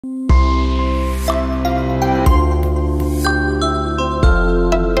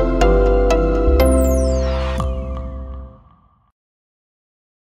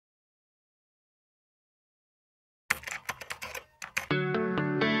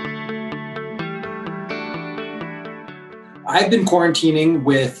I've been quarantining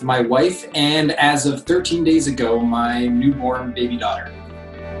with my wife and, as of 13 days ago, my newborn baby daughter.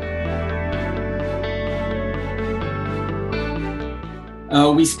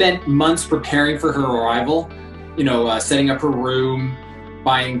 We spent months preparing for her arrival, setting up her room,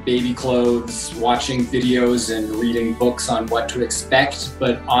 buying baby clothes, watching videos and reading books on what to expect.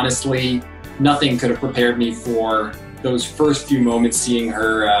 But honestly, nothing could have prepared me for those first few moments seeing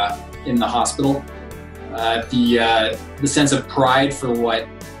her in the hospital. The sense of pride for what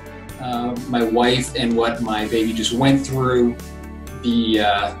my wife and what my baby just went through,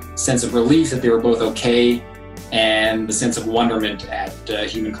 the sense of relief that they were both okay, and the sense of wonderment at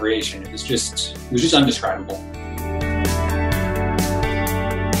human creation. It was just indescribable.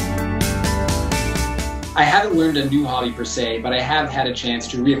 I haven't learned a new hobby per se, but I have had a chance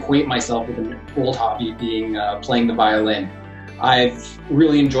to reacquaint myself with an old hobby, being playing the violin. I've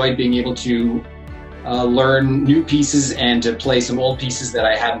really enjoyed being able to learn new pieces and to play some old pieces that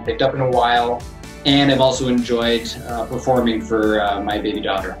I hadn't picked up in a while. And I've also enjoyed performing for my baby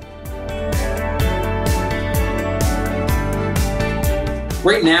daughter.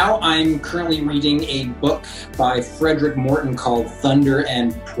 Right now, I'm currently reading a book by Frederick Morton called Thunder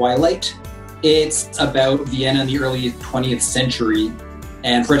and Twilight. It's about Vienna in the early 20th century,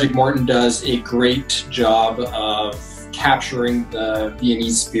 and Frederick Morton does a great job of capturing the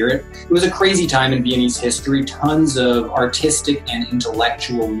Viennese spirit. It was a crazy time in Viennese history, tons of artistic and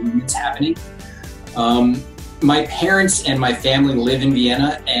intellectual movements happening. My parents and my family live in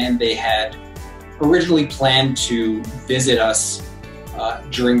Vienna, and they had originally planned to visit us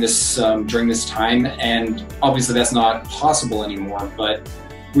during this time, and obviously that's not possible anymore, but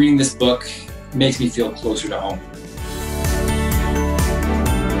reading this book makes me feel closer to home.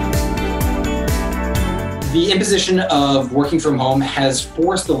 The imposition of working from home has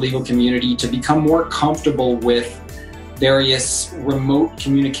forced the legal community to become more comfortable with various remote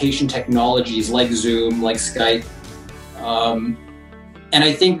communication technologies like Zoom, like Skype. And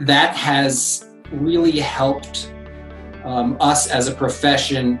I think that has really helped us as a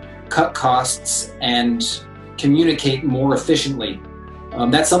profession cut costs and communicate more efficiently.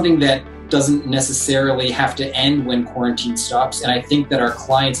 That's something that doesn't necessarily have to end when quarantine stops, and I think that our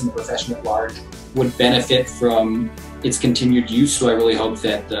clients in the profession at large would benefit from its continued use, so I really hope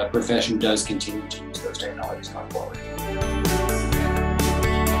that the profession does continue to use those technologies going forward.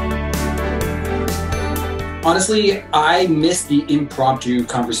 Honestly, I miss the impromptu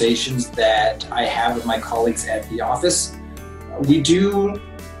conversations that I have with my colleagues at the office. We do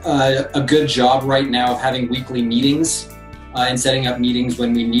a good job right now of having weekly meetings and setting up meetings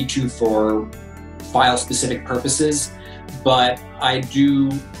when we need to for file-specific purposes. But I do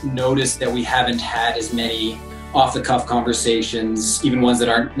notice that we haven't had as many off-the-cuff conversations, even ones that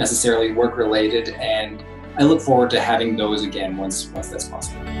aren't necessarily work-related, and I look forward to having those again once that's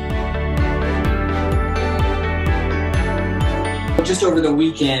possible. Just over the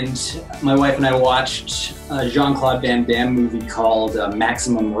weekend, my wife and I watched a Jean-Claude Van Damme movie called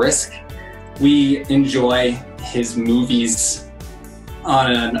Maximum Risk. We enjoy his movies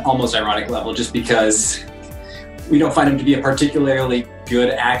on an almost ironic level just because we don't find him to be a particularly good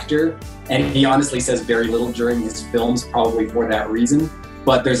actor, and he honestly says very little during his films, probably for that reason.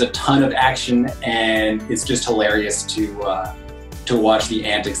 But there's a ton of action, and it's just hilarious to watch the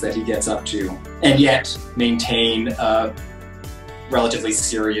antics that he gets up to, and yet maintain a relatively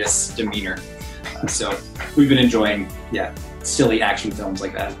serious demeanor. So we've been enjoying, silly action films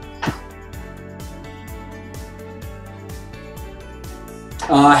like that.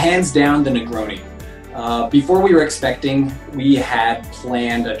 Hands down, the Negroni. Before we were expecting, we had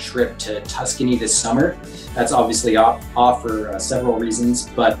planned a trip to Tuscany this summer. That's obviously off for several reasons,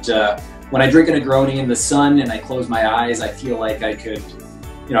 but when I drink a Negroni in the sun and I close my eyes, I feel like I could,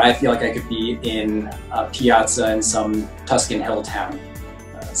 be in a piazza in some Tuscan hill town.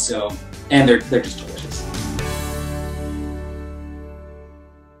 And they're just delicious.